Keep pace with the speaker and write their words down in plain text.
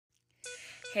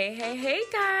Hey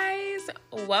guys!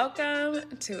 Welcome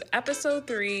to episode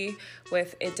 3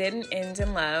 with It Didn't End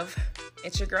in Love.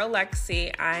 It's your girl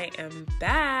Lexi. I am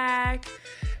back.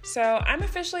 So I'm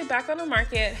officially back on the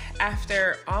market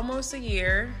after almost a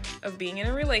year of being in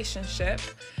a relationship.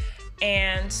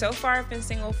 And so far I've been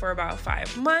single for about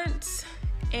 5 months.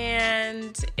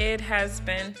 And it has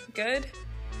been good,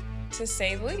 to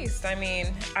say the least. I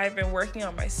mean, I've been working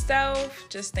on myself,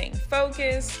 just staying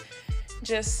focused,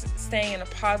 just staying in a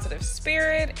positive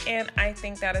spirit, and I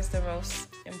think that is the most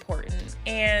important.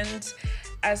 And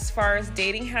as far as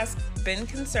dating has been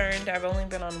concerned, I've only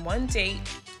been on one date,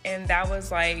 and that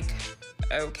was like,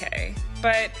 okay.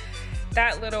 But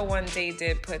that little one date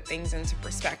did put things into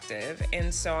perspective,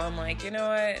 and so I'm like, you know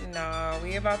what? No,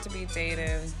 we about to be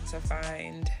dating to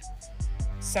find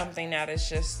something that is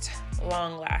just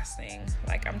long lasting.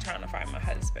 Like, I'm trying to find my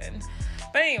husband.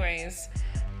 But anyways,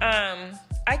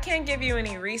 I can't give you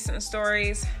any recent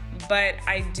stories, but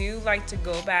I do like to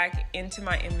go back into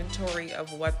my inventory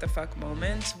of what the fuck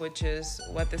moments, which is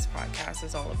what this podcast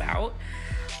is all about.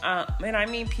 And I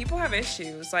mean, people have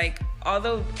issues. Like,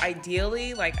 although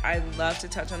ideally, like, I love to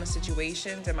touch on the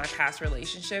situations in my past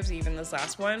relationships, even this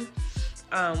last one,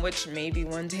 which maybe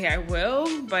one day I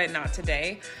will, but not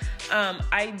today.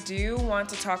 I do want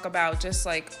to talk about just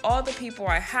like all the people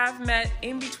I have met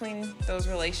in between those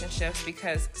relationships,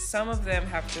 because some of them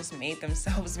have just made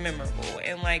themselves memorable,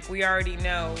 and like we already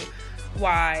know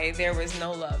why there was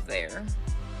no love there.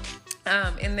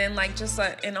 And then like just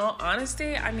like in all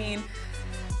honesty, I mean,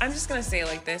 I'm just gonna say it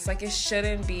like this: like, it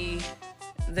shouldn't be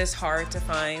this hard to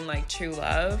find like true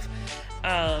love.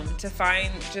 To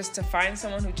find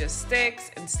someone who just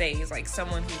sticks and stays, like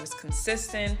someone who is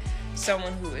consistent,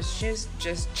 someone who is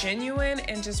just genuine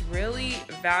and just really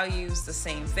values the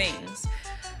same things.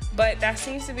 But that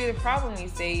seems to be the problem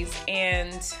these days.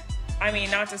 And I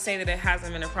mean, not to say that it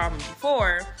hasn't been a problem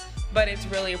before, but it's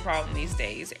really a problem these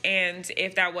days. And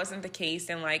if that wasn't the case,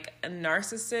 then like a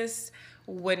narcissist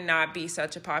would not be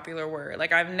such a popular word.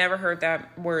 Like, I've never heard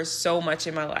that word so much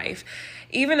in my life.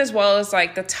 Even as well as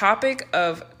like the topic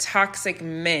of toxic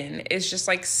men is just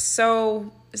like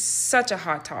such a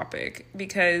hot topic,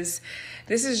 because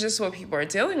this is just what people are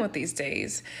dealing with these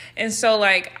days. And so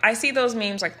like I see those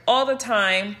memes like all the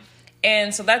time.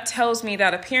 And so that tells me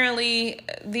that apparently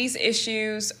these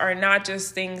issues are not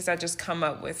just things that just come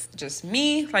up with just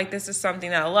me. Like, this is something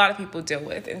that a lot of people deal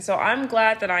with. And so I'm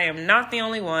glad that I am not the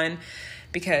only one,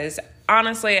 because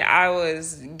honestly, I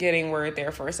was getting worried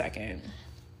there for a second.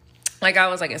 Like, I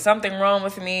was like, is something wrong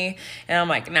with me? And I'm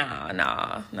like,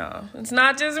 no. It's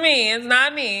not just me. It's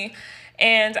not me.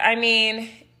 And I mean,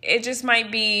 it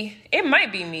might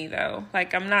be me though.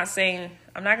 Like, I'm going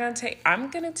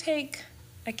to take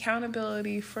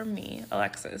accountability for me,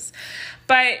 Alexis.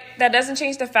 But that doesn't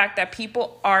change the fact that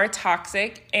people are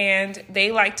toxic, and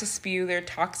they like to spew their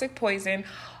toxic poison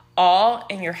all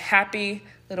in your happy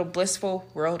little blissful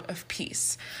world of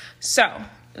peace. So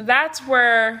that's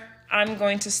where I'm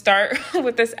going to start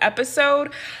with this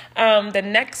episode. The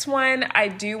next one I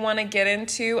do want to get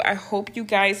into. I hope you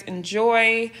guys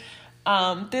enjoy.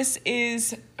 This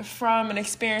is from an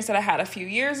experience that I had a few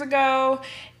years ago,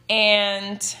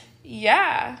 and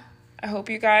yeah, I hope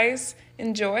you guys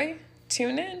enjoy.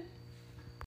 Tune in.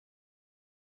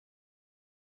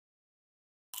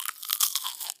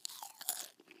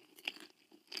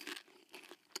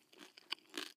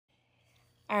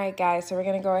 All right, guys, so we're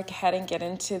going to go ahead and get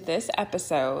into this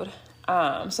episode.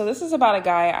 So this is about a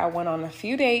guy I went on a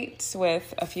few dates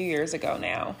with a few years ago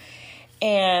now.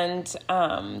 And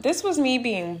this was me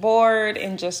being bored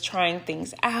and just trying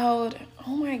things out.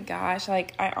 Oh my gosh,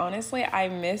 like I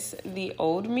miss the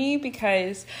old me,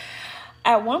 because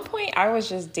at one point I was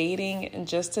just dating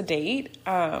just to date.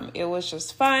 It was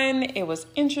just fun. It was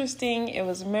interesting. It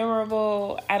was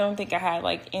memorable. I don't think I had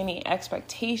like any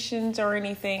expectations or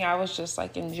anything. I was just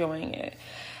like enjoying it.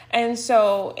 And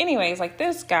so anyways, like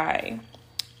this guy,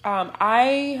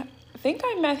 I think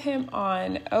I met him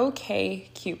on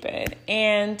OkCupid,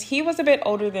 and he was a bit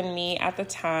older than me at the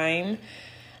time.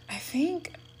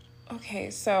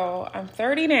 So I'm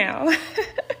 30 now.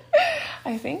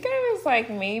 I think I was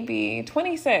like maybe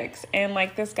 26, and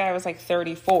like this guy was like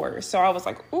 34. So I was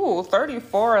like, ooh,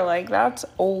 34, like that's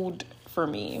old for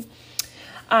me.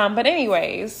 But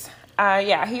anyways,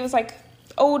 he was like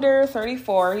older,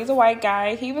 34. He's a white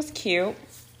guy. He was cute.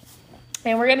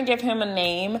 And we're going to give him a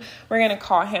name. We're going to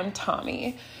call him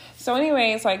Tommy. So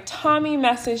anyways, like Tommy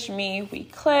messaged me. We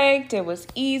clicked. It was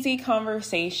easy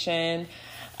conversation.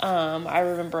 I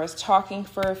remember us talking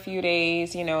for a few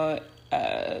days, then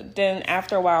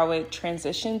after a while it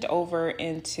transitioned over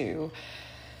into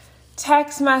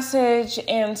text message,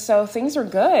 and so things were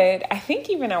good. I think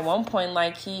even at one point,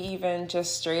 like, he even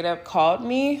just straight up called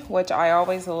me, which I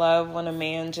always love when a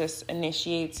man just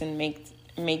initiates and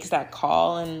makes that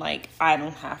call, and like I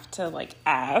don't have to like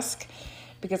ask,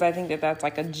 because I think that that's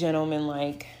like a gentleman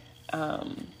like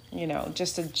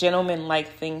just a gentleman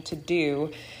like thing to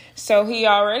do. So he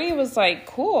already was like,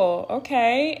 cool,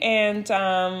 okay. And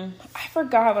I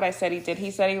forgot what I said he did.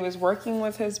 He said he was working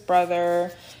with his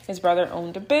brother. His brother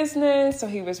owned a business, so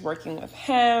he was working with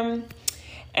him.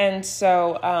 And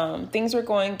so things were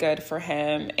going good for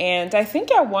him. And I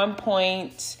think at one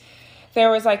point there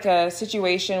was like a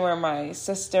situation where my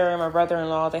sister and my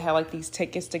brother-in-law, they had like these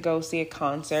tickets to go see a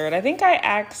concert. I think I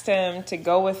asked him to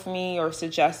go with me or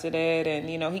suggested it, and,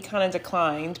 he kind of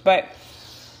declined. But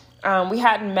we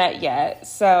hadn't met yet,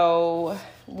 so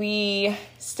we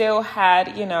still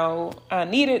had,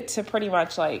 needed to pretty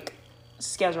much like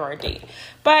schedule our date,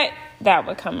 but that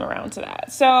would come around to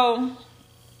that. So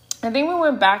I think we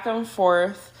went back and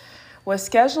forth with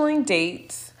scheduling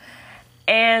dates,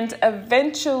 and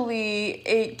eventually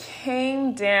it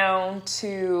came down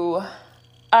to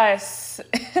us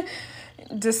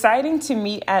deciding to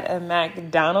meet at a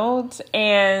McDonald's.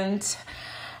 And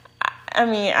I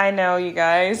mean, I know, you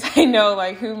guys,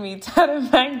 like, who meets at a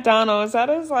McDonald's? That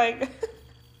is like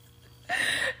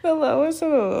the lowest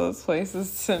of the lowest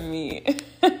places to meet.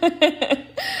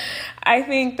 I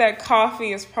think that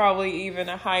coffee is probably even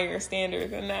a higher standard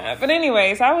than that. But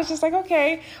anyways, I was just like,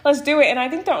 okay, let's do it. And I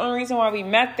think the only reason why we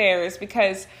met there is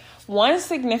because one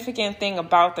significant thing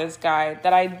about this guy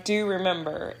that I do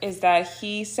remember is that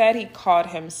he said he called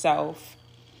himself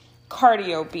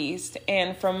Cardio Beast.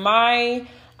 And from my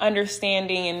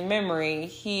understanding and memory,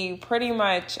 he pretty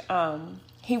much,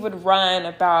 he would run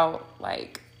about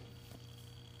like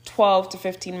 12 to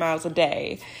 15 miles a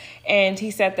day. And he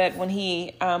said that when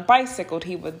he bicycled,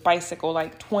 he would bicycle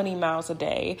like 20 miles a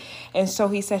day. And so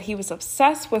he said he was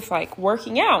obsessed with like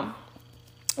working out.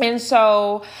 And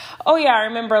so, I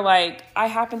remember like I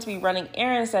happened to be running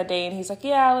errands that day, and he's like,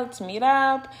 yeah, let's meet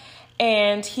up.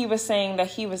 And he was saying that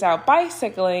he was out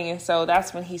bicycling. And so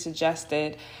that's when he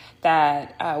suggested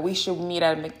that we should meet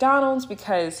at a McDonald's,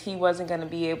 because he wasn't going to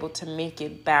be able to make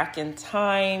it back in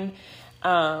time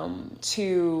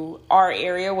to our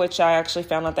area, which I actually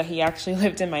found out that he actually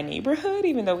lived in my neighborhood,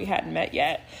 even though we hadn't met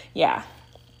yet. Yeah.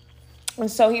 And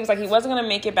so he was like, he wasn't going to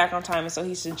make it back on time. And so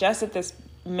he suggested this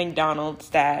McDonald's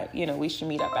that, we should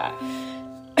meet up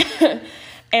at.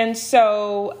 And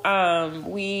so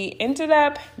we ended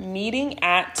up meeting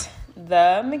at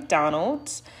the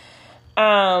McDonald's.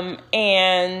 And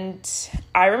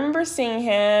I remember seeing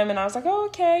him, and I was like, oh,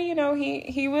 okay.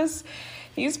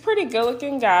 He's a pretty good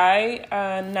looking guy,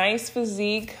 nice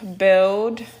physique,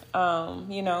 build,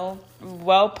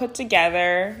 well put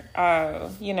together,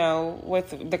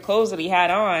 with the clothes that he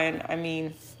had on. I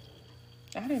mean,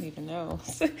 I don't even know. I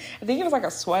think it was like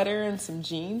a sweater and some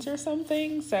jeans or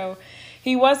something. So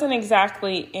he wasn't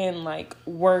exactly in like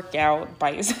workout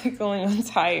bicycling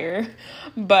attire,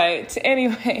 but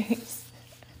anyways.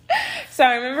 So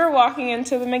I remember walking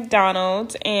into the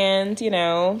McDonald's, and, he,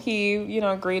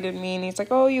 greeted me, and he's like,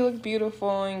 oh, you look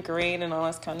beautiful and great and all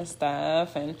this kind of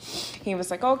stuff. And he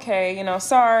was like, okay,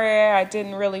 sorry, I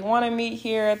didn't really want to meet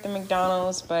here at the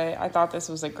McDonald's, but I thought this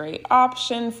was a great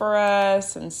option for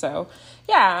us. And so,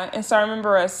 yeah. And so I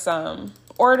remember us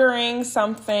ordering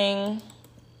something,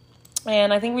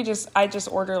 and I think I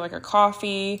just ordered like a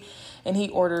coffee, and he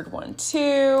ordered one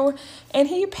too, and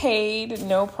he paid,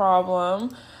 no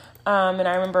problem. And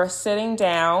I remember sitting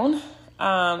down,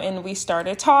 and we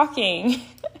started talking.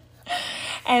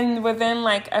 And within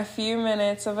like a few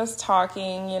minutes of us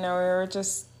talking, we were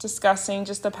just discussing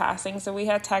just the passings that we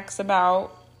had texts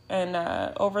about, and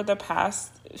over the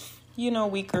past,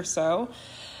 week or so.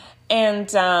 And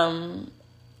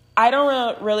I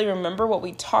don't really remember what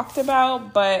we talked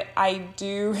about, but I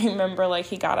do remember like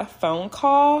he got a phone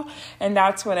call, and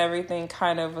that's when everything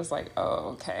kind of was like,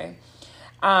 oh, okay.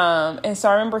 And so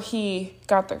I remember he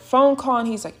got the phone call, and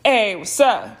he's like, hey, what's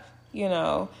up?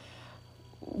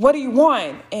 What do you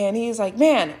want? And he's like,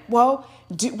 man, well,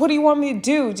 what do you want me to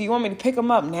do? Do you want me to pick him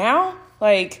up now?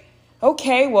 Like,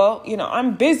 okay, well,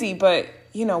 I'm busy, but,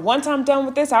 once I'm done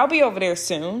with this, I'll be over there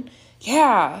soon.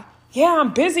 Yeah,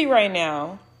 I'm busy right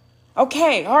now.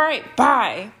 Okay, all right,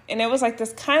 bye. And it was like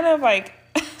this kind of like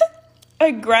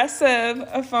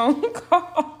aggressive phone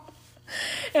call.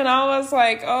 And I was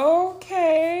like,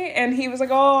 okay. And he was like,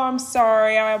 oh, I'm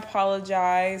sorry. I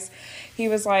apologize. He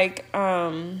was like,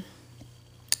 that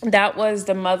was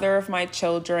the mother of my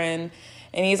children.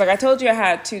 And he's like, I told you I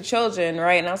had 2 children,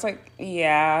 right? And I was like,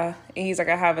 yeah. And he's like,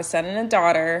 I have a son and a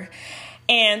daughter.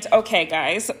 And okay,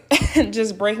 guys,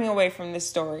 just breaking away from this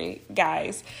story,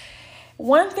 guys.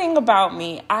 One thing about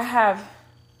me, I have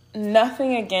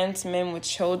nothing against men with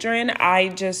children. I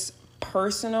just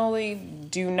personally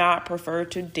do not prefer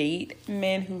to date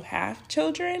men who have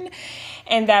children.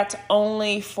 And that's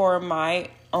only for my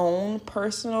own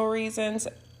personal reasons.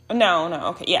 No,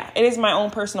 okay. Yeah, it is my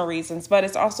own personal reasons, but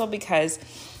it's also because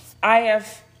I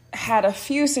have had a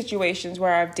few situations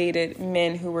where I've dated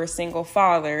men who were single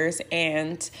fathers,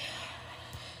 and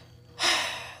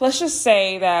let's just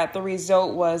say that the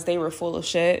result was they were full of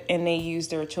shit and they used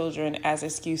their children as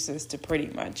excuses to pretty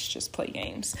much just play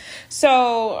games.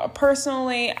 So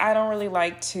personally, I don't really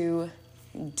like to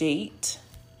date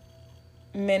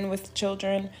men with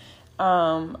children.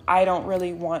 I don't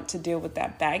really want to deal with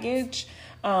that baggage.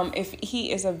 If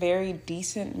he is a very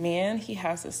decent man, he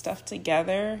has his stuff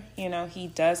together, he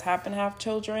does happen to have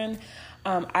children,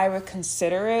 I would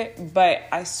consider it, but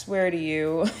I swear to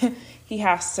you, he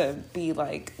has to be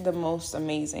like the most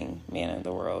amazing man in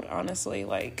the world, honestly.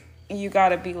 Like, you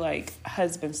gotta be like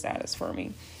husband status for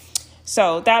me.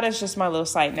 So that is just my little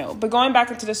side note. But going back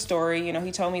into the story,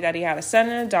 he told me that he had a son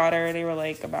and a daughter. They were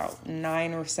like about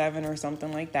 9 or 7 or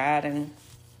something like that. And,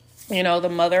 the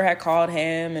mother had called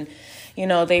him, and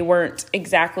they weren't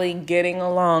exactly getting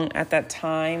along at that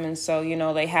time. And so,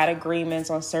 they had agreements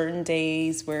on certain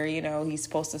days where, he's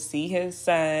supposed to see his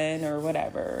son or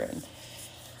whatever, and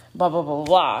blah, blah, blah,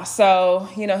 blah. So,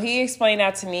 he explained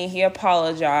that to me. He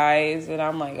apologized, and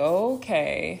I'm like,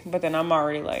 okay. But then I'm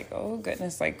already like, oh,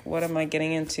 goodness, like, what am I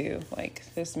getting into? Like,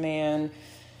 this man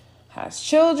has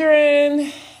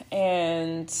children,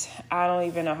 and I don't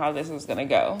even know how this is going to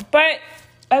go. But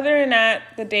other than that,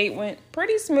 the date went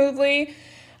pretty smoothly.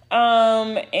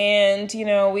 And,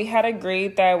 we had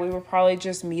agreed that we would probably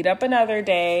just meet up another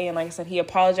day. And like I said, he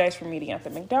apologized for meeting at the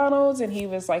McDonald's, and he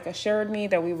was like assured me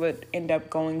that we would end up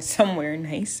going somewhere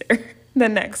nicer the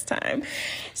next time.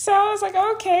 So I was like,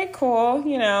 okay, cool.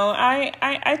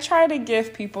 I try to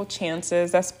give people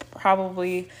chances. That's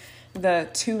probably the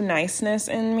too niceness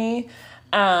in me.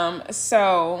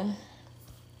 So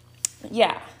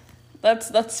yeah.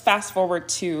 Let's fast forward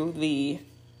to the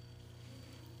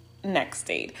next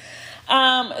date.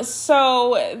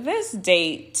 So this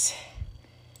date,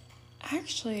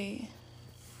 actually,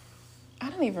 I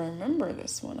don't even remember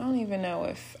this one. I don't even know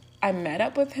if I met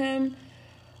up with him.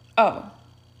 Oh,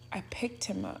 I picked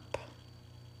him up.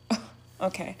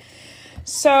 Okay.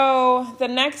 So the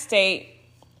next date,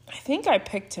 I think I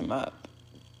picked him up.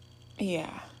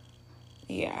 Yeah.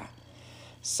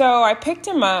 So I picked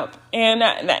him up, and,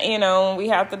 we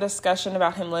had the discussion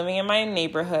about him living in my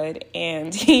neighborhood,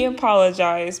 and he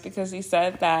apologized because he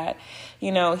said that,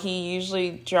 he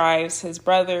usually drives his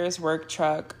brother's work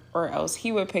truck, or else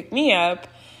he would pick me up,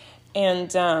 and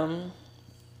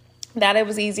that it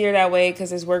was easier that way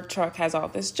because his work truck has all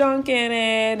this junk in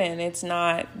it, and it's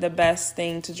not the best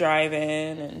thing to drive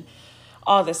in, and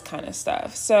all this kind of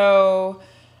stuff. So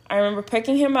I remember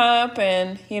picking him up,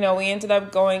 and, we ended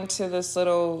up going to this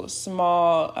little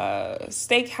small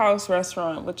steakhouse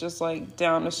restaurant, which is like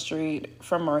down the street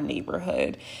from our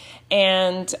neighborhood.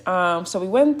 And so we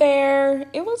went there.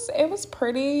 It was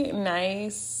pretty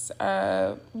nice,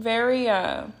 very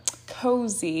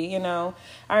cozy, I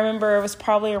remember it was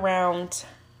probably around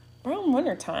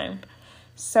wintertime.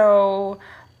 So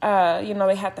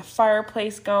they had the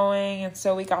fireplace going, and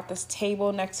so we got this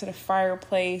table next to the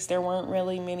fireplace. There weren't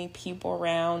really many people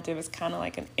around. It was kind of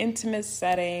like an intimate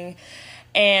setting.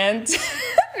 And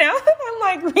now that I'm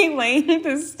like relaying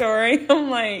this story, I'm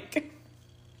like,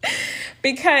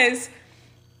 because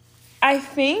I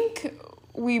think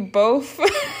we both,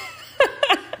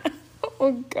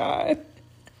 oh God,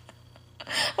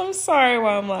 I'm sorry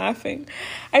why I'm laughing.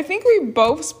 I think we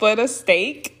both split a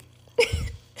steak.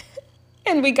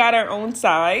 And we got our own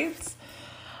sides,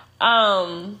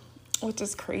 which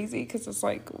is crazy because it's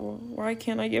like, well, why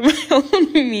can't I get my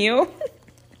own meal?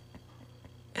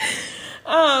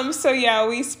 So yeah,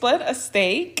 we split a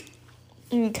steak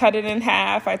and cut it in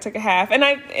half. I took a half, and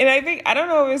I think, I don't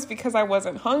know if it's because I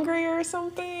wasn't hungry or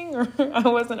something, or I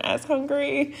wasn't as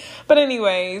hungry. But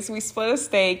anyways, we split a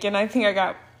steak, and I think I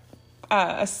got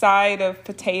a side of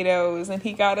potatoes, and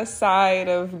he got a side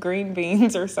of green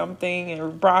beans or something, or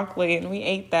broccoli, and we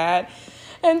ate that.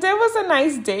 And it was a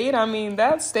nice date. I mean,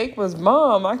 that steak was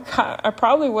bomb. I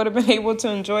probably would have been able to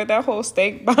enjoy that whole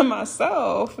steak by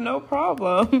myself, no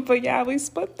problem. But yeah, we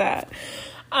split that.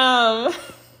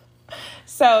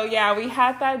 So yeah, we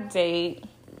had that date,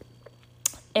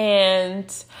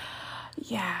 and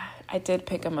yeah, I did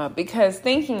pick him up because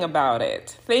thinking about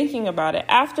it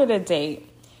after the date,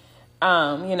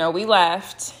 we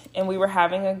left, and we were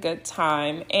having a good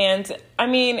time. And I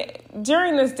mean,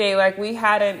 during this day, like, we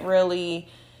hadn't really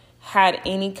had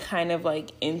any kind of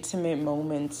like intimate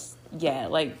moments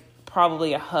yet, like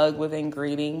probably a hug within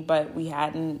greeting, but we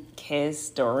hadn't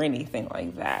kissed or anything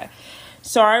like that.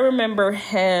 So I remember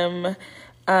him,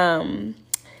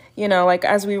 like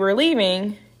as we were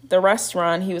leaving the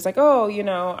restaurant, he was like, oh,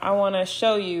 I want to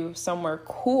show you somewhere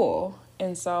cool.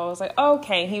 And so I was like,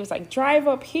 okay. And he was like, drive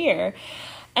up here.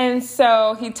 And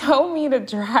so he told me to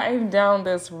drive down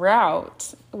this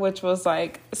route, which was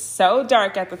like so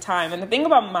dark at the time. And the thing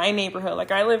about my neighborhood,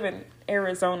 like I live in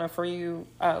Arizona, for you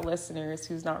listeners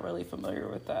who's not really familiar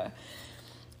with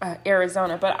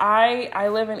Arizona, but I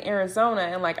live in Arizona,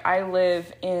 and like I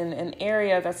live in an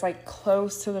area that's like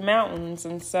close to the mountains.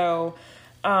 And so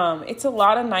it's a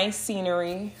lot of nice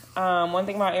scenery. One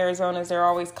thing about Arizona is they're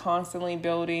always constantly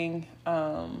building,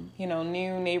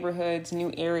 new neighborhoods,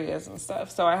 new areas and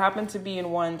stuff. So I happen to be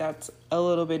in one that's a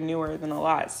little bit newer than a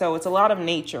lot. So it's a lot of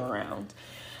nature around.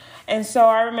 And so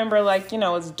I remember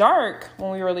it's dark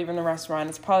when we were leaving the restaurant.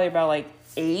 It's probably about like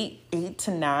 8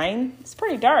 to 9. It's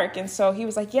pretty dark. And so he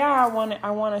was like, yeah,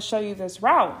 I want to show you this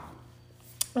route.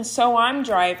 And so I'm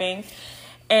driving.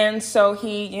 And so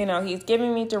he's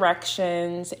giving me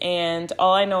directions, and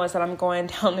all I know is that I'm going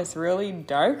down this really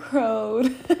dark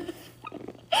road.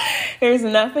 There's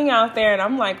nothing out there, and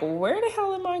I'm like, where the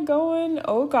hell am I going?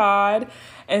 Oh, God.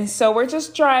 And so we're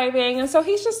just driving, and so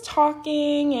he's just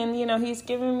talking, and, he's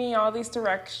giving me all these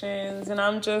directions, and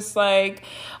I'm just like,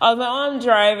 although I'm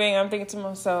driving, I'm thinking to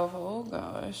myself, oh,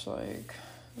 gosh, like,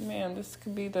 man, this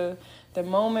could be the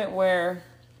moment where,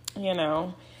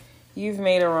 you've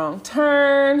made a wrong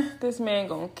turn. This man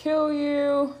gonna kill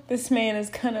you. This man is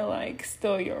gonna like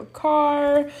steal your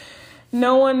car.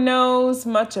 No one knows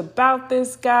much about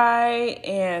this guy.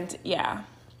 And yeah,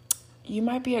 you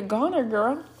might be a goner,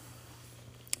 girl.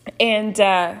 And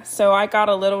so I got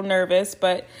a little nervous,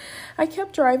 but I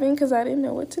kept driving because I didn't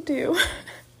know what to do.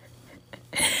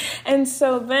 And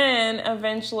so then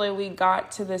eventually we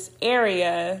got to this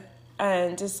area,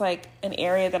 and just like an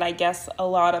area that I guess a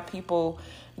lot of people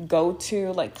go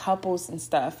to, like couples and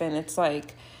stuff. And it's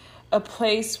like a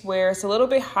place where it's a little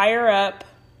bit higher up,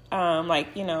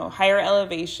 higher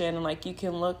elevation, and like you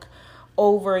can look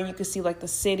over and you can see like the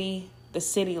city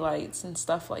lights and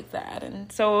stuff like that.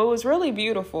 And so it was really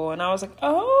beautiful. And I was like,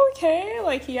 oh, okay,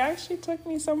 like he actually took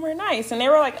me somewhere nice. And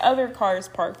there were like other cars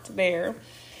parked there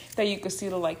that you could see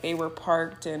they were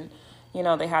parked, and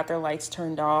they had their lights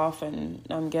turned off. And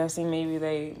I'm guessing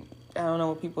maybe I don't know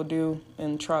what people do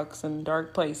in trucks and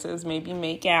dark places, maybe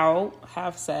make out,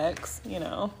 have sex,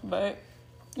 but,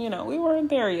 we weren't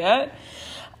there yet.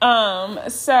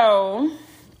 So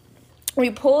we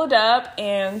pulled up,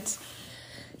 and,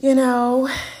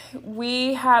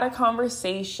 we had a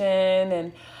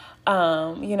conversation,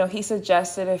 and, he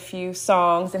suggested a few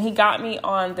songs, and he got me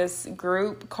on this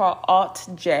group called Alt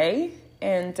J.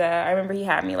 And I remember he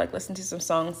had me listen to some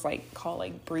songs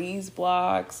called Breeze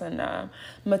Blocks and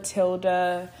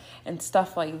Matilda and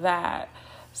stuff like that.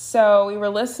 So we were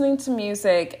listening to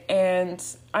music, and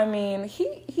I mean,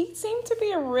 he seemed to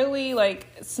be a really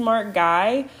smart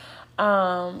guy.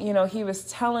 He was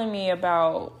telling me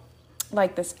about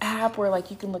this app where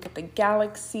you can look at the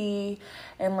galaxy,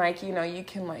 and you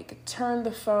can turn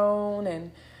the phone,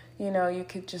 and you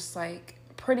could just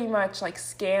pretty much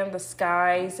scan the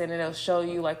skies, and it'll show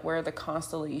you where the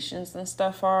constellations and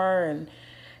stuff are. And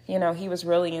he was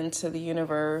really into the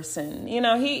universe, and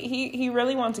he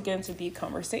really wanted to get into deep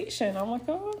conversation. I'm like,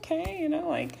 oh, okay,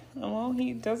 well,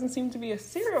 he doesn't seem to be a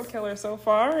serial killer so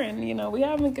far, and we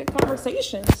having a good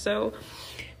conversation, so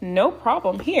no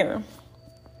problem here.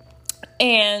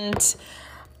 And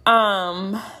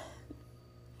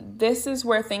this is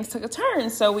where things took a turn.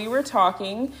 So we were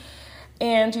talking,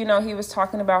 and, he was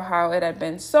talking about how it had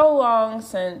been so long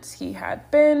since he had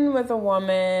been with a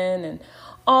woman and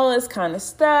all this kind of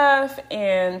stuff.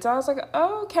 And I was like,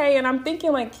 oh, okay. And I'm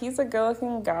thinking he's a good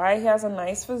looking guy. He has a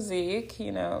nice physique.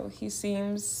 He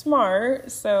seems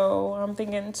smart. So I'm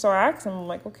thinking, so I asked him, I'm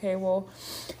like, okay, well,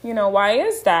 why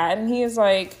is that? And he is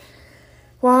like,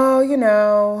 well,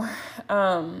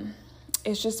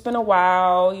 it's just been a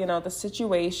while. The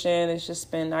situation has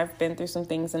just been, I've been through some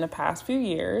things in the past few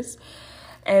years.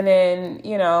 And then,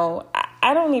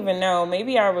 I don't even know,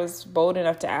 maybe I was bold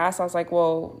enough to ask. I was like,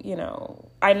 well,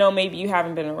 I know maybe you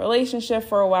haven't been in a relationship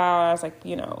for a while. I was like,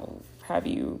 have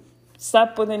you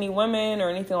slept with any women or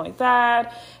anything like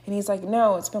that? And he's like,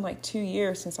 no, it's been 2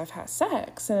 years since I've had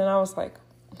sex. And then I was like,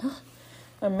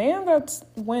 a man that's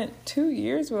went 2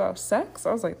 years without sex.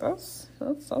 I was like, that's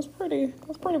pretty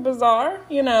bizarre,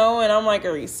 And I'm like,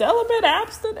 are you celibate,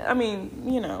 abstinent? I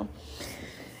mean,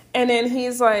 And then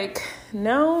he's like,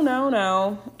 no.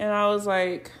 And I was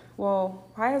like, well,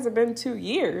 why has it been 2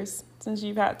 years since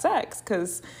you've had sex?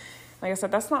 Because, like I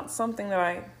said, that's not something that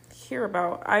I hear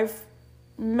about. I've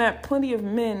met plenty of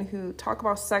men who talk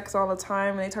about sex all the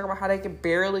time, and they talk about how they could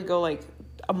barely go like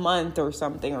a month or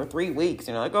something, or 3 weeks,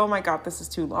 like, oh my God, this is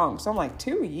too long. So I'm like,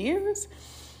 2 years?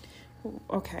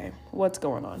 Okay, what's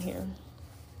going on here?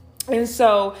 And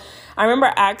so I remember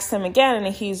I asked him again,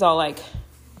 and he's all like,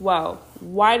 well,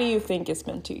 why do you think it's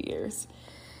been 2 years?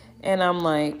 And I'm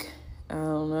like, I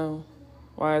don't know.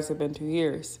 Why has it been 2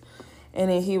 years? And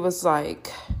then he was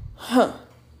like, and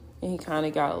he kind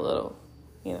of got a little,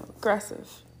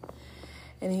 aggressive.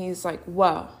 And he's like,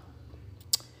 well,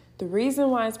 the reason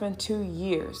why it's been 2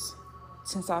 years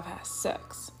since I've had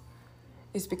sex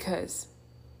is because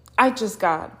I just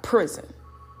got out of prison.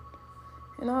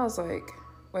 And I was like,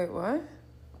 wait, what?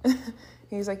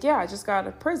 He's like, yeah, I just got out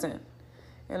of prison.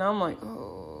 And I'm like,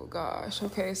 oh gosh,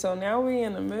 okay, so now we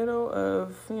in the middle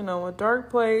of, a dark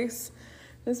place.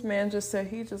 This man just said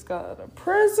he just got out of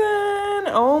prison.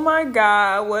 Oh my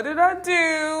God, what did I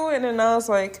do? And then I was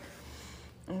like,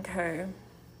 okay,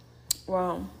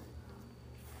 well,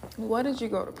 what did you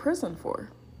go to prison for?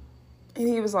 And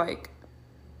he was like,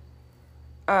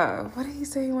 what did he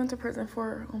say he went to prison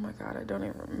for? Oh my God, I don't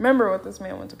even remember what this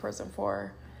man went to prison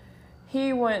for.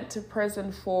 He went to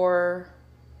prison for,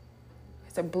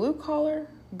 it's a blue collar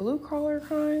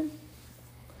crime.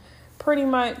 Pretty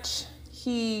much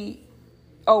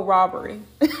robbery.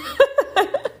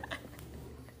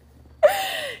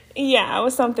 Yeah, it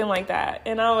was something like that.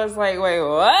 And I was like, wait,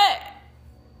 what?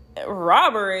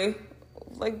 Robbery?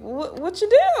 Like, what you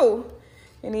do?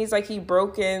 And he's like, he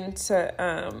broke into,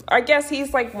 I guess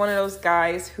he's like one of those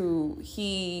guys who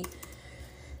he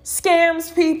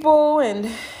scams people and,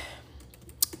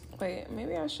 wait,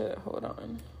 maybe I should, hold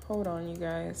on, you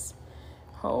guys.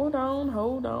 Hold on.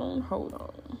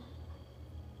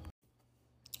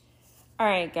 All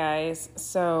right, guys.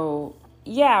 So,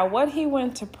 yeah, what he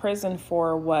went to prison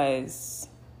for was,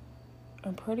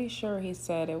 I'm pretty sure he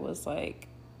said it was like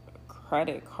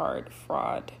credit card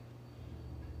fraud.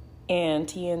 And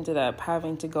he ended up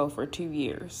having to go for 2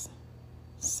 years.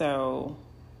 So,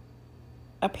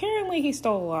 apparently he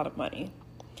stole a lot of money.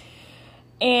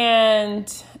 And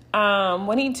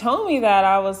when he told me that,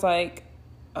 I was like,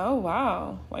 oh,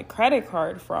 wow, like credit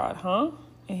card fraud, huh?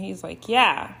 And he's like,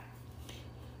 yeah.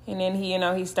 And then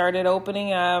he started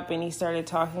opening up, and he started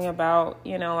talking about,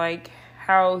 like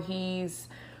how he's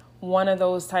one of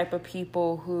those type of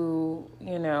people who,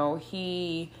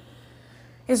 he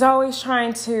is always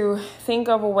trying to think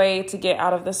of a way to get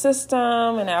out of the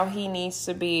system, and how he needs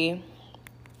to be,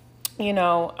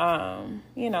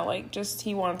 like just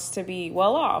he wants to be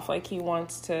well off, like he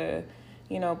wants to,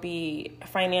 be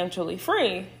financially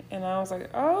free. And I was like,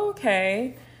 oh,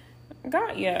 okay,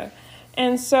 got ya.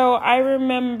 And so I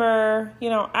remember,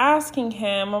 asking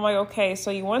him, I'm like, okay, so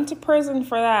you went to prison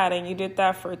for that and you did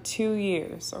that for 2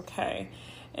 years. Okay.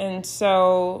 And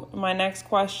so my next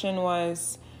question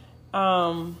was,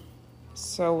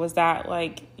 so was that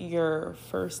like your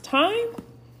first time?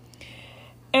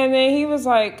 And then he was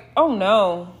like, oh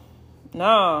no,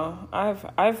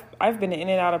 I've been in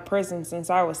and out of prison since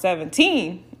I was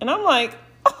 17. And I'm like,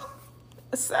 oh,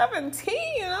 17?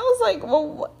 And I was like,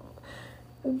 well,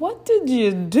 what did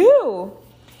you do?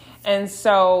 And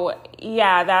so,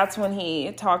 yeah, that's when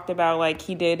he talked about, like,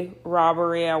 he did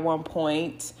robbery at one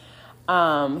point.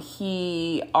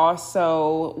 He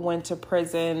also went to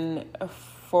prison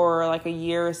for like a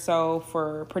year or so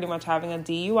for pretty much having a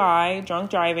DUI, drunk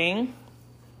driving.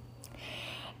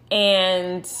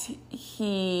 And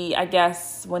I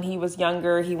guess when he was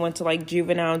younger, he went to like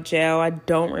juvenile jail. I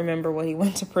don't remember what he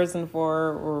went to prison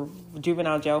for, or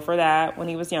juvenile jail for that when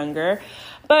he was younger.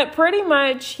 But pretty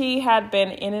much he had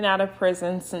been in and out of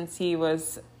prison since he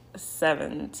was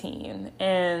 17.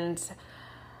 And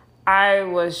I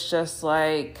was just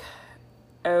like,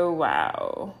 oh,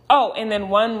 wow. Oh, and then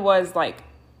one was like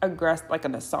like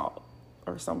an assault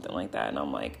or something like that. And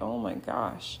I'm like, oh my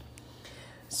gosh.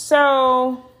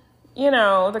 So,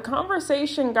 the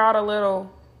conversation got a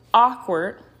little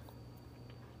awkward.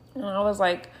 And I was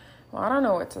like, well, I don't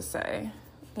know what to say,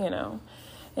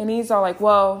 And he's all like,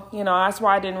 well, that's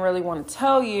why I didn't really want to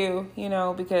tell you,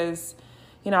 because,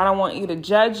 I don't want you to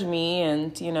judge me.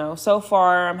 And, so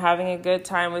far I'm having a good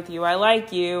time with you. I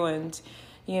like you. And,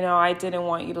 I didn't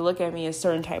want you to look at me a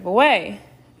certain type of way.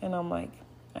 And I'm like,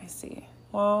 I see.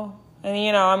 Well,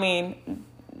 and,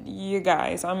 you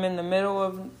guys, I'm in the middle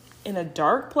of, in a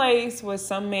dark place with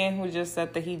some man who just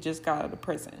said that he just got out of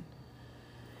prison.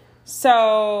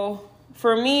 So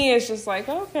for me, it's just like,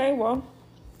 okay, well,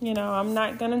 I'm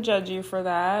not going to judge you for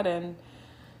that. And,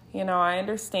 I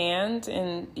understand.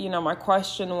 And, my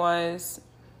question was,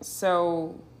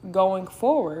 so going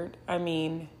forward, I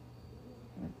mean,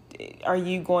 are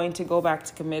you going to go back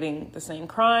to committing the same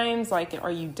crimes? Like,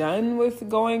 are you done with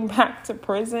going back to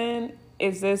prison?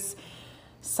 Is this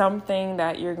something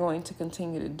that you're going to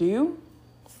continue to do?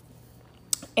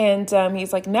 And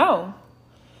he's like, no.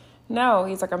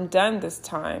 He's like, I'm done this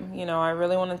time. I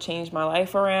really want to change my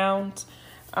life around.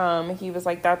 He was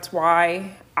like, that's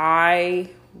why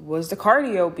I was the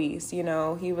cardio beast.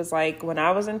 He was like, when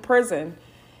I was in prison,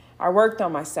 I worked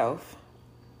on myself.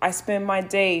 I spend my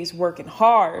days working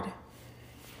hard,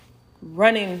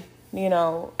 running,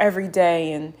 every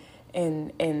day.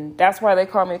 And that's why they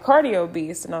call me cardio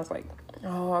beast. And I was like,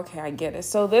 oh, okay, I get it.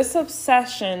 So this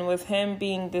obsession with him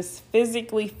being this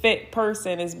physically fit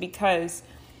person is because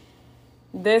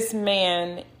this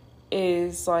man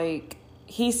is like,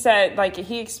 he said, like,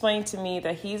 he explained to me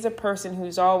that he's a person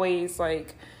who's always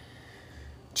like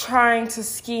trying to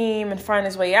scheme and find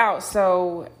his way out.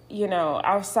 So,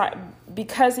 outside,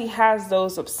 because he has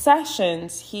those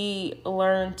obsessions, he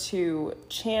learned to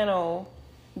channel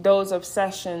those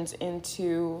obsessions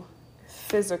into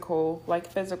physical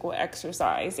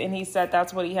exercise. And he said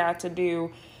that's what he had to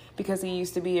do because he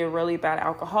used to be a really bad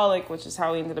alcoholic, which is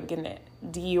how he ended up getting a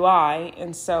DUI.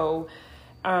 And so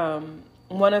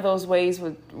one of those ways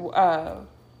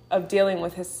of dealing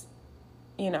with his,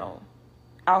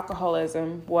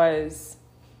 alcoholism was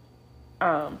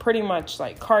pretty much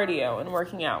like cardio and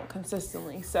working out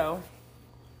consistently. So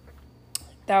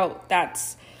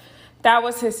that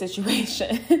was his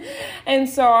situation. And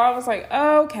so I was like,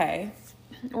 oh, okay,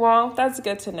 well, that's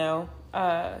good to know,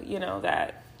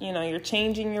 that, you're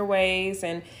changing your ways.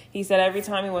 And he said every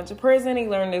time he went to prison, he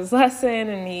learned his lesson,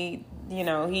 and he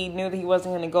knew that he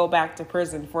wasn't going to go back to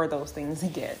prison for those things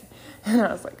again. And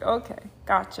I was like, okay,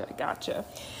 gotcha.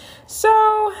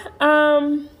 So,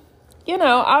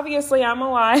 obviously I'm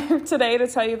alive today to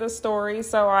tell you the story.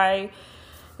 So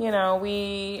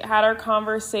we had our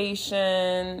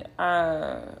conversation,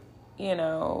 and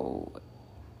I'll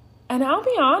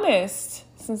be honest,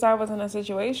 since I was in a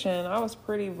situation, I was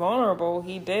pretty vulnerable.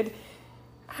 He did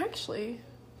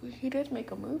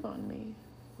make a move on me.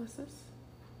 Was this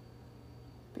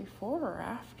before or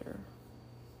after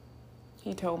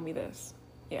he told me this?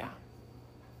 Yeah.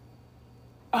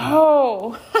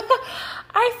 Oh,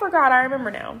 I forgot. I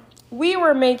remember now. We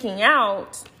were making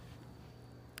out,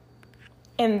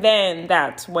 and then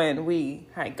that's when we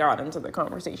had got into the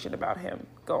conversation about him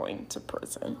going to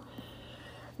prison.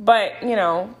 But,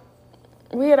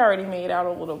 we had already made out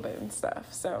a little bit and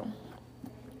stuff. So,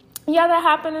 yeah, that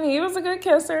happened, and he was a good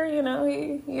kisser. He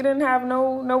didn't have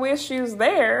no issues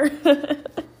there.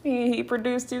 He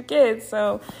produced 2 kids.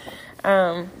 So,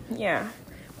 yeah.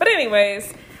 But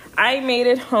anyways, I made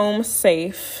it home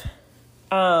safe.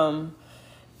 And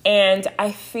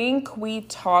I think we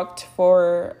talked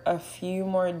for a few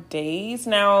more days.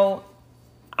 Now,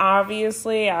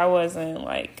 obviously, I wasn't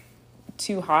like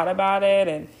too hot about it.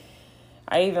 And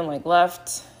I even like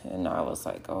left, and I was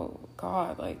like, oh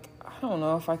God, like, I don't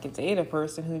know if I could date a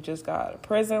person who just got out of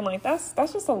prison. Like, that's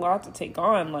just a lot to take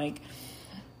on. Like,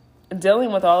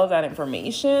 dealing with all of that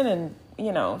information. And,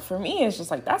 for me, it's just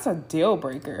like, that's a deal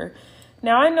breaker.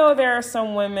 Now, I know there are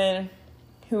some women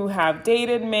who have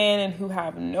dated men and who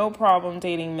have no problem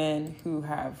dating men who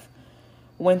have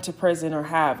went to prison or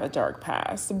have a dark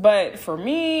past. But for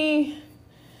me,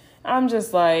 I'm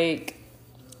just like,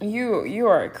 you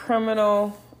are a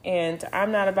criminal, and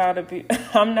I'm not about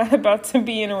to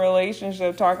be in a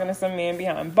relationship talking to some man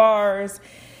behind bars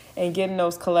and getting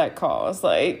those collect calls.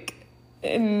 Like,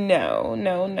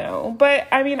 no. But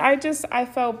I mean, I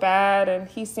felt bad, and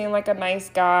he seemed like a nice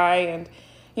guy,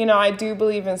 and I do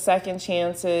believe in second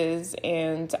chances,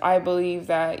 and I believe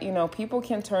that, people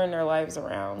can turn their lives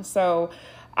around. So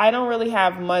I don't really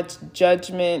have much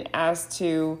judgment as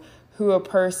to who a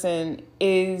person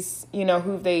is,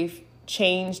 who they've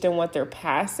changed and what their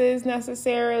past is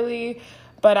necessarily.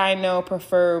 But I know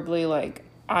preferably, like,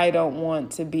 I don't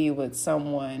want to be with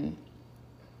someone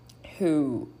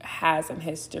who has a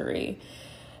history.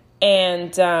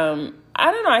 And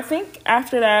I don't know. I think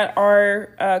after that,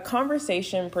 our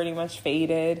conversation pretty much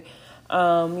faded,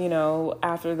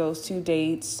 after those 2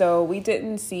 dates. So we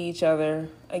didn't see each other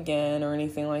again or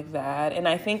anything like that. And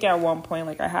I think at one point,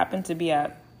 like, I happened to be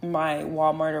at my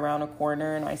Walmart around the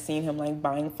corner, and I seen him like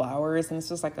buying flowers, and this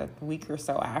was like a week or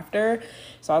so after.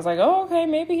 So I was like, oh, okay,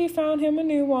 maybe he found him a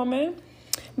new woman.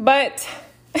 But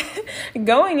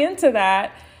going into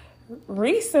that,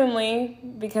 recently,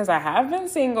 because I have been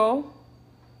single,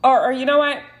 or you know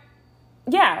what?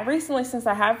 Yeah, recently, since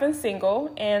I have been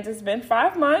single and it's been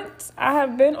 5 months, I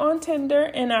have been on Tinder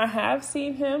and I have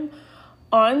seen him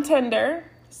on Tinder.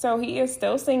 So he is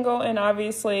still single, and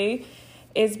obviously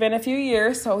it's been a few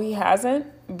years, so he hasn't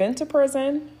been to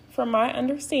prison from my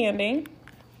understanding.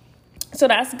 So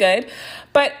that's good.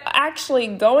 But actually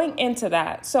going into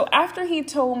that, so after he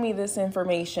told me this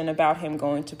information about him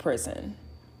going to prison,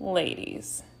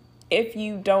 ladies, if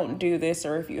you don't do this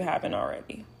or if you haven't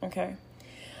already, okay?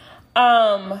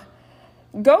 Go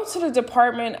to the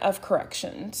Department of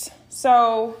Corrections.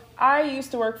 So I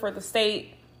used to work for the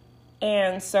state,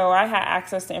 and so I had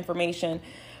access to information.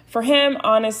 For him,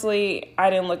 honestly, I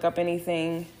didn't look up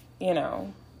anything,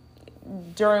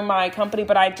 during my company,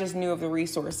 but I just knew of the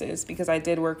resources because I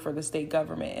did work for the state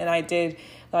government, and I did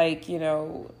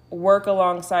work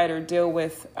alongside or deal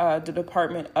with the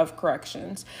Department of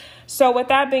Corrections. So with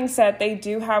that being said, they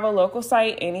do have a local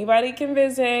site anybody can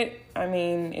visit. I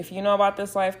mean, if you know about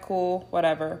this life, cool,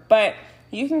 whatever. But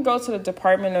you can go to the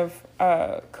Department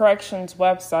of Corrections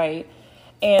website,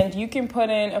 and you can put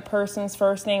in a person's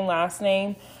first name, last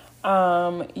name.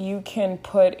 You can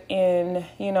put in,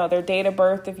 their date of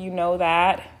birth if you know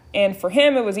that. And for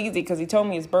him, it was easy because he told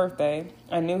me his birthday.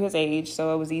 I knew his age,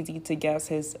 so it was easy to guess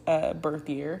his birth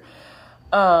year.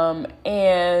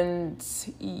 And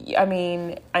I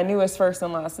mean, I knew his first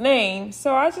and last name,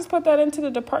 so I just put that into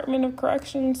the Department of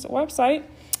Corrections website,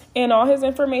 and all his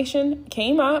information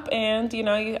came up, and,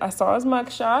 I saw his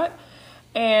mugshot,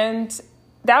 and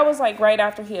that was like right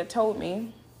after he had told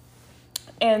me.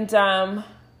 And,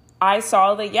 I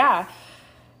saw that,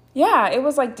 it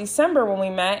was like December when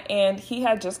we met, and he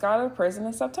had just got out of prison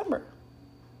in September.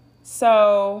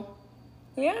 So,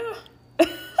 yeah.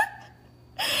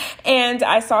 And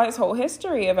I saw his whole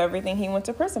history of everything he went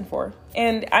to prison for.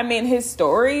 And I mean, his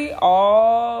story, it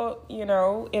all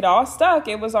stuck.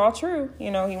 It was all true.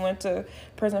 He went to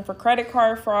prison for credit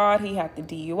card fraud. He had the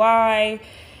DUI.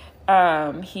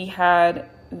 He had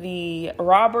the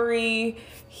robbery.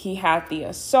 He had the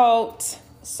assault.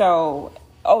 So,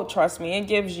 trust me, it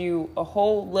gives you a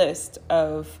whole list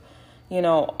of,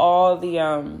 all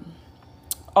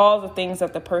the things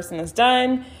that the person has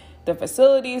done, the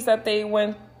facilities that they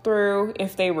went through,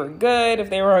 if they were good, if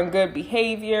they were on good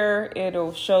behavior,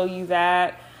 it'll show you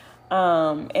that.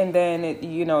 And then it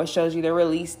shows you the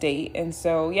release date. And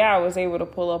so, I was able to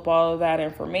pull up all of that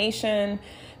information.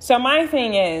 So my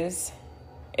thing is,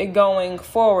 going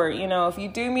forward, if you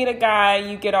do meet a guy,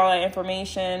 you get all that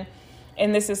information.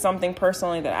 And this is something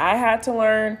personally that I had to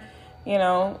learn,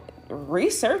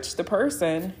 research the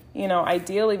person,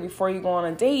 ideally before you go on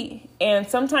a date. And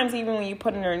sometimes even when you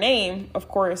put in their name, of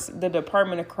course, the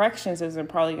Department of Corrections isn't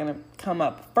probably going to come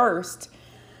up first,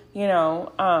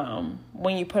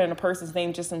 when you put in a person's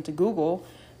name just into Google.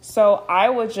 So I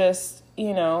would just,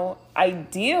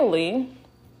 ideally,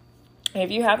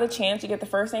 if you have the chance, you get the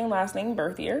first name, last name,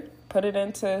 birth year, put it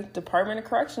into Department of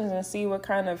Corrections and see what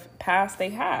kind of past they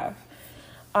have.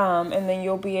 And then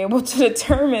you'll be able to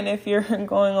determine if you're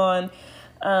going on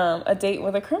a date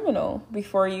with a criminal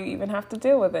before you even have to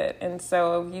deal with it. And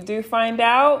so if you do find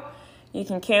out, you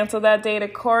can cancel that date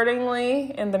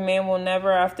accordingly, and the man will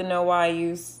never have to know why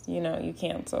you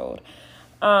canceled.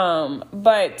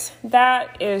 But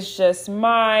that is just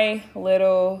my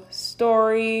little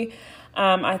story.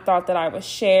 I thought that I would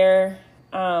share.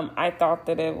 I thought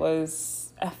that it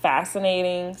was a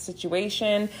fascinating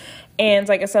situation. And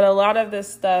like I said, a lot of this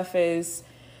stuff is,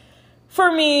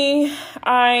 for me,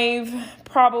 I've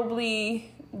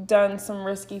probably done some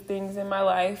risky things in my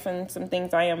life and some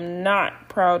things I am not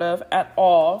proud of at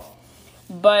all.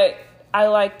 But I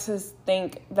like to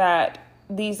think that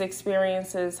these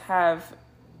experiences have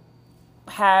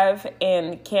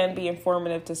and can be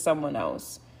informative to someone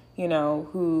else,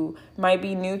 who might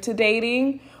be new to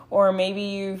dating, or maybe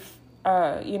you've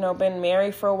been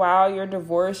married for a while, you're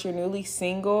divorced, you're newly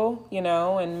single,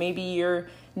 and maybe you're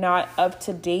not up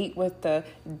to date with the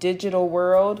digital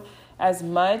world as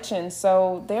much. And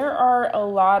so there are a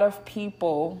lot of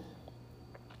people,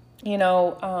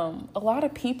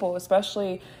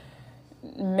 especially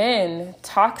men,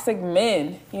 toxic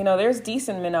men. There's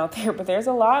decent men out there, but there's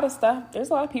a lot of stuff. There's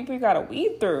a lot of people you got to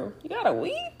weed through.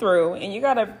 And you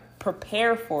got to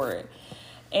prepare for it.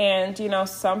 And,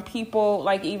 some people,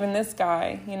 like even this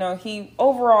guy, he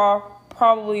overall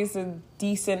probably is a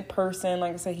decent person.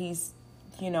 Like I said, he's,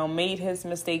 made his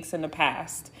mistakes in the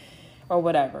past, or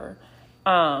whatever.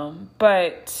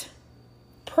 But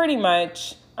pretty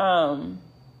much, not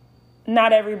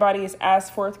everybody is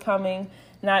as forthcoming.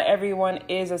 Not everyone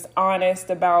is as honest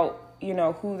about,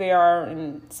 who they are.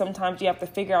 And sometimes you have to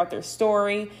figure out their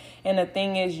story. And the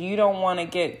thing is, you don't want to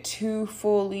get too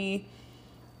fully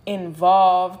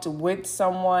involved with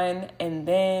someone and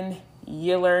then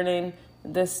you're learning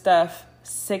this stuff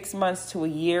 6 months to a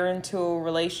year into a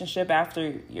relationship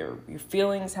after your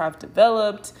feelings have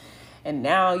developed, and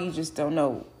now you just don't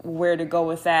know where to go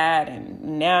with that,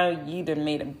 and now you either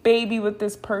made a baby with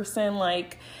this person.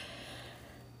 Like,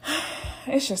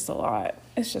 it's just a lot.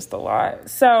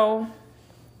 So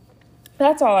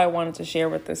that's all I wanted to share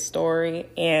with this story,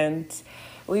 and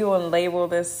we will label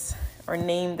this or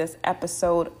name this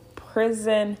episode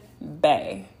Prison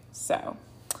Bae. So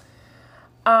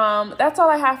that's all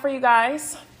I have for you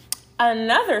guys.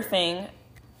 Another thing,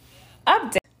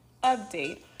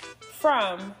 update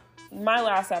from my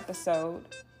last episode.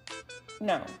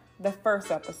 No, the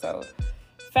first episode,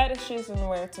 fetishes and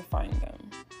where to find them.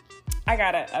 I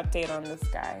got an update on this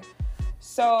guy.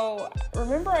 So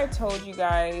remember I told you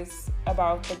guys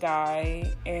about the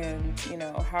guy and,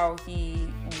 how he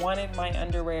wanted my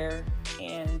underwear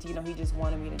and, he just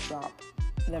wanted me to drop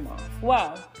them off.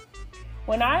 Well,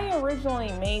 when I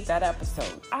originally made that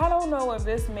episode, I don't know if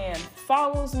this man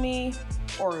follows me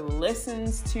or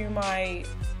listens to my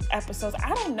episodes. I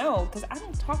don't know, because I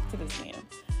don't talk to this man.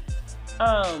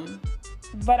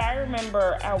 But I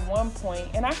remember at one point,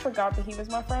 and I forgot that he was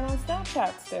my friend on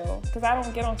Snapchat still, because I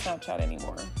don't get on Snapchat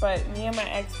anymore. But me and my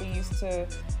ex, we used to,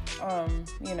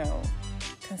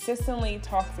 consistently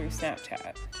talk through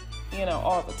Snapchat,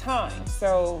 all the time.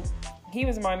 So he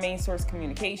was my main source of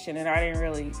communication, and I didn't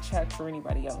really check for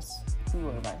anybody else who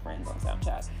were my friends on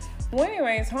Snapchat. Well,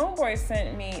 anyways, homeboy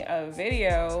sent me a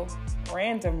video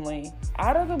randomly,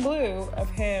 out of the blue, of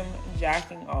him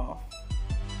jacking off.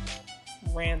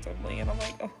 Randomly. And I'm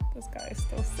like, oh, this guy is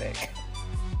still sick.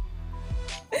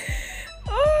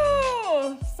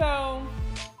 So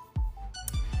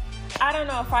I don't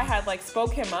know if I had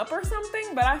spoke him up or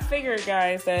something, but I figured,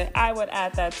 guys, that I would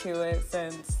add that to it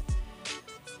since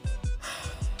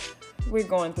we're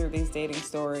going through these dating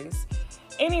stories.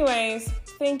 Anyways,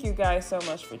 thank you guys so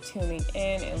much for tuning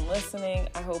in and listening.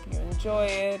 I hope you enjoy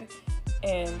it.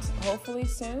 And hopefully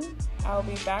soon I'll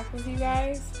be back with you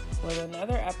guys with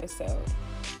another episode.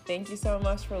 Thank you so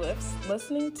much for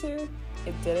listening to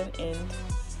It Didn't End